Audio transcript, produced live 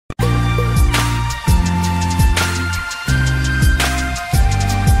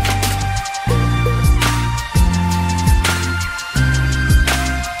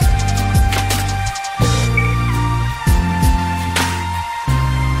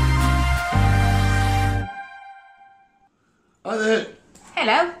Hi there.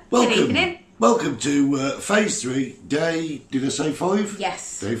 Hello. Welcome. Good evening. Welcome to Phase 3, day, did I say 5?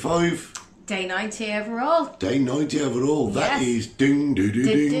 Yes. Day 5. Day 90 overall. Day 90 overall. That Yes. is ding, ding, ding,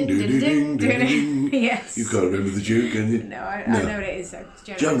 ding, ding, ding, ding. Yes. You can't remember the tune, can you? No, I know what it is though.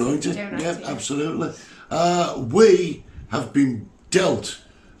 It's Joe 90. Joe 90. Yeah, absolutely. We have been dealt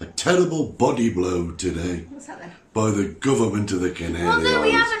a terrible body blow today. What's that then? By the government of the Canary Well, no, we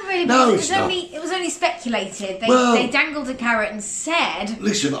Islands. haven't really. No, It it's was not. It was only speculated. Well- They dangled a carrot and said.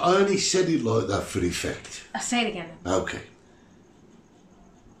 Listen, I only said it like that for effect. I'll say it again. Okay.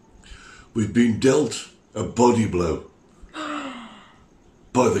 We've been dealt a body blow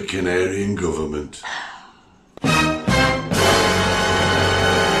by the Canarian government.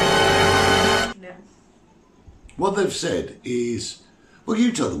 No. What they've said is... Well,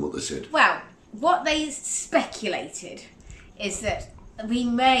 you tell them what they said. Well, what they speculated is that we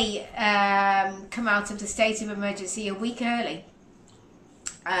may come out of the state of emergency a week early.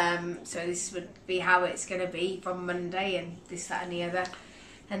 So this would be how it's going to be from Monday and this, that and the other.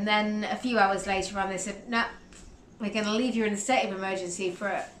 And then a few hours later on they said, no, we're going to leave you in a state of emergency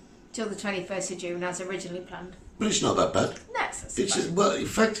till the 21st of June as originally planned. But it's not that bad. No, it's not so bad. Well, in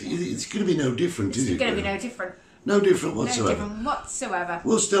fact, it's going to be no different, is it? It's going to be no different. No different whatsoever. No different whatsoever.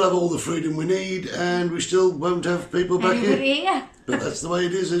 We'll still have all the freedom we need and we still won't have people back Anybody here. here? But that's the way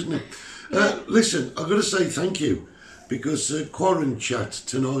it is, isn't it? Yeah. Listen, I've got to say thank you because Quarren Chat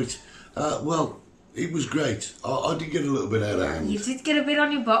tonight, well, it was great. I did get a little bit out of hand. You did get a bit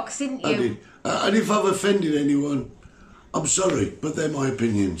on your box, didn't you? I did. And if I've offended anyone, I'm sorry, but they're my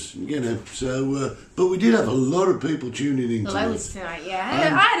opinions, you know. So, but we did have a lot of people tuning in tonight. Loads tonight, yeah.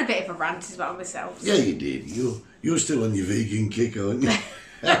 I had a bit of a rant as well myself. Yeah, you did. You're still on your vegan kick, aren't you?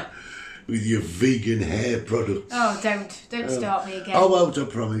 With your vegan hair products. Oh, don't start me again. I won't, I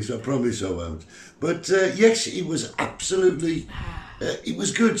promise I won't. But yes, it was absolutely, it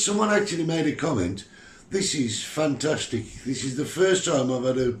was good. Someone actually made a comment. This is fantastic. This is the first time I've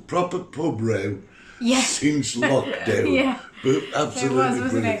had a proper pub row since lockdown. Yeah. But absolutely It was,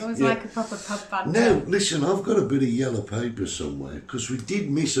 wasn't brilliant. it? It was Yeah. like a proper pub band. Now, listen, I've got a bit of yellow paper somewhere because we did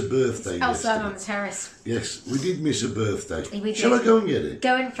miss a birthday Outside yesterday. on the terrace. Yes, we did miss a birthday. We did. Shall I go and get it?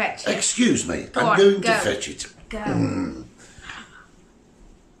 Go and fetch it. Excuse me, Go I'm on, going go. to fetch it. Go.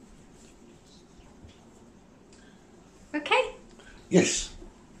 Okay. Yes,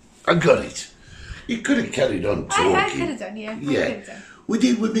 I got it. You could have carried on talking. I could have done, yeah. I could have done. We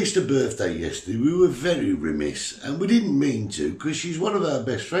missed a birthday yesterday. We were very remiss, and we didn't mean to, because she's one of our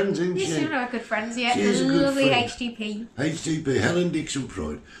best friends, isn't You're she? still our good friends, yeah. She is a good Lovely friend. HDP. HDP, Helen Dixon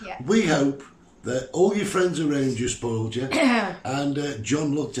Pride. Yeah. We hope that all your friends around you spoiled you, and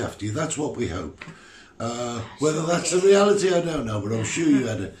John looked after you. That's what we hope. Whether that's the reality, I don't know, but I'm sure you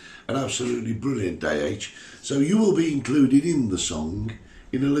had an absolutely brilliant day, H. So you will be included in the song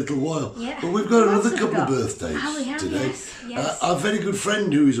in a little while. Yeah. But we've got Who else another have we couple of got? birthdays Oh, we have, today. yes. Our very good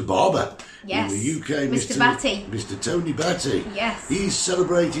friend who is a barber Yes. in the UK, Mr. Batty. Mr. Tony Batty. Yes. He's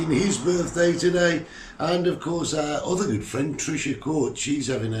celebrating his birthday today. And of course our other good friend Tricia Court, she's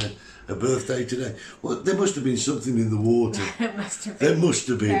having a birthday today. Well, there must have been something in the water. It must have been. There must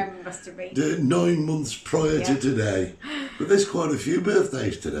have been. There must have been. 9 months prior to today. But there's quite a few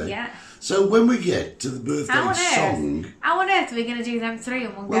birthdays today. Yeah. So when we get to the birthday song... How on earth are we going to do them three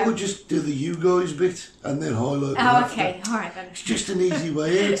in one Well, go? we'll just do the you guys bit and then highlight the Oh, after. okay. All right then. It's just an easy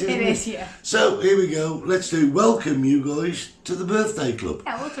way out, isn't it? It is, yeah. So here we go. Let's do welcome you guys to the birthday club.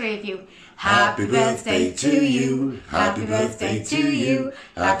 Yeah, all three of you. Happy birthday to you. Happy birthday to you.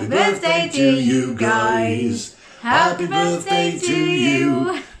 Happy birthday to you guys. Happy birthday to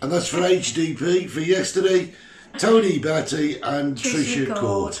you. And that's for HDP for yesterday, Tony Batty and Tricia Court.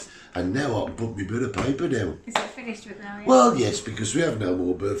 Court. And now I'll put my bit of paper down. Is it finished with now? Yeah? Well, yes, because we have no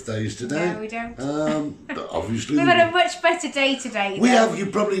more birthdays today. No, we don't. But obviously... We've had a much better day today. We though. have, you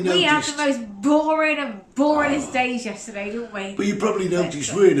probably noticed. We had the most boringest days yesterday, didn't we? But you probably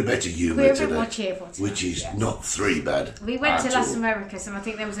noticed we're in a better humour We're a today. bit more cheerful today, Which is yes. not three bad. We went to at Las all. Americas and I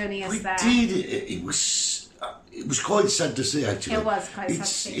think there was only us We there. did. It was quite sad to see, actually. It was quite sad to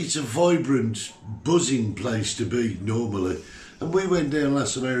see. It's a vibrant, buzzing place to be normally. And we went down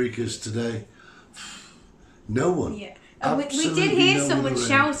Las Americas today. No one. Yeah. And we Absolutely did hear no one someone around.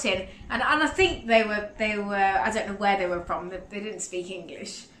 shouting, and I think they were I don't know where they were from. They didn't speak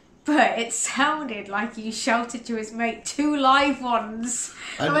English, but it sounded like he shouted to his mate, 2 live ones.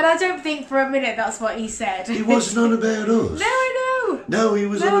 And- I mean, I don't think for a minute that's what he said. It wasn't on about us. No, I know. No, he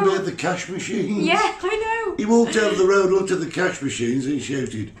was No. on about the cash machines. Yeah, I know. He walked over the road, looked at the cash machines and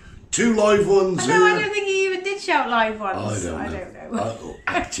shouted, 2 live ones No, I here. don't think he even did shout live ones. I don't know. Or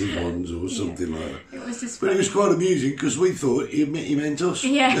active ones or something like that. It was just But funny. it was quite amusing because we thought he meant us.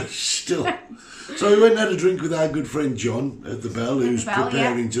 Yeah. Still. So we went and had a drink with our good friend John at the Bell, who's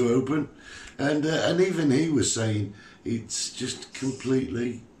preparing to open. And even he was saying it's just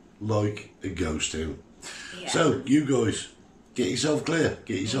completely like a ghost town. Yeah. So, you guys, get yourself clear.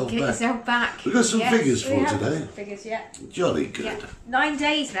 Get yourself back. We've got some figures for today. Some figures, yeah. Jolly good. Yeah. 9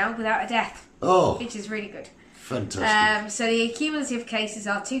 days now without a death. Oh. Which is really good. Fantastic. So the cumulative cases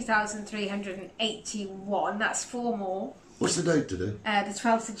are 2,381. That's 4 more. What's the date today? The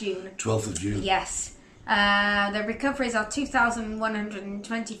 12th of June. 12th of June. Yes. The recoveries are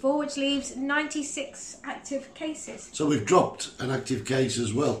 2,124, which leaves 96 active cases. So we've dropped an active case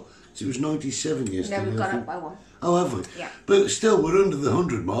as well. So it was 97 yesterday. No, we've gone up by 1. Oh, have we? Yeah. But still, we're under the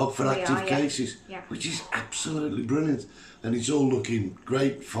 100 mark for active cases, yeah. which is absolutely brilliant. And it's all looking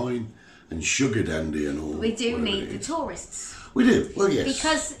great, fine, and sugar dandy and all. We do need the tourists. We do, well, yes.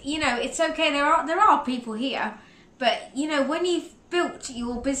 Because, it's okay, there are people here, but, when you've built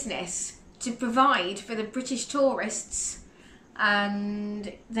your business to provide for the British tourists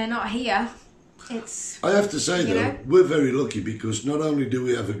and they're not here, it's... I have to say, though, we're very lucky because not only do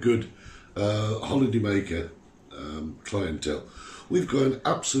we have a good holidaymaker clientele, we've got an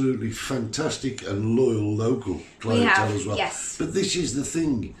absolutely fantastic and loyal local clientele as well. Yes. But this is the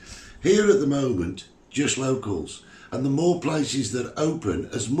thing. Here at the moment, just locals. And the more places that open,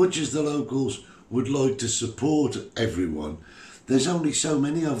 as much as the locals would like to support everyone, there's only so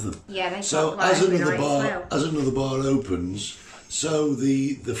many of them. Yeah, they so as another bar opens, so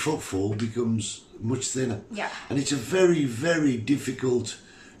the footfall becomes much thinner. Yeah. And it's a very, very difficult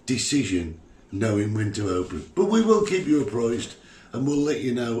decision knowing when to open. But we will keep you apprised and we'll let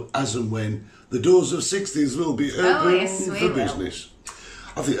you know as and when the doors of 60's will be open for business.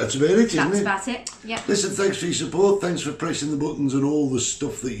 I think that's about it, isn't it? That's about it, yeah. Listen, thanks for your support. Thanks for pressing the buttons and all the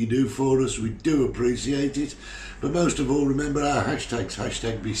stuff that you do for us. We do appreciate it. But most of all, remember our hashtags.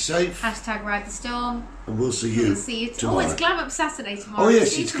 Hashtag be safe. Hashtag ride the storm. And we'll see you, tomorrow. Oh, it's Glam Up Saturday tomorrow. Oh,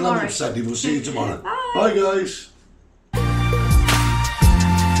 yes, it's Glam Up Saturday. We'll see you tomorrow. Bye. Bye, guys.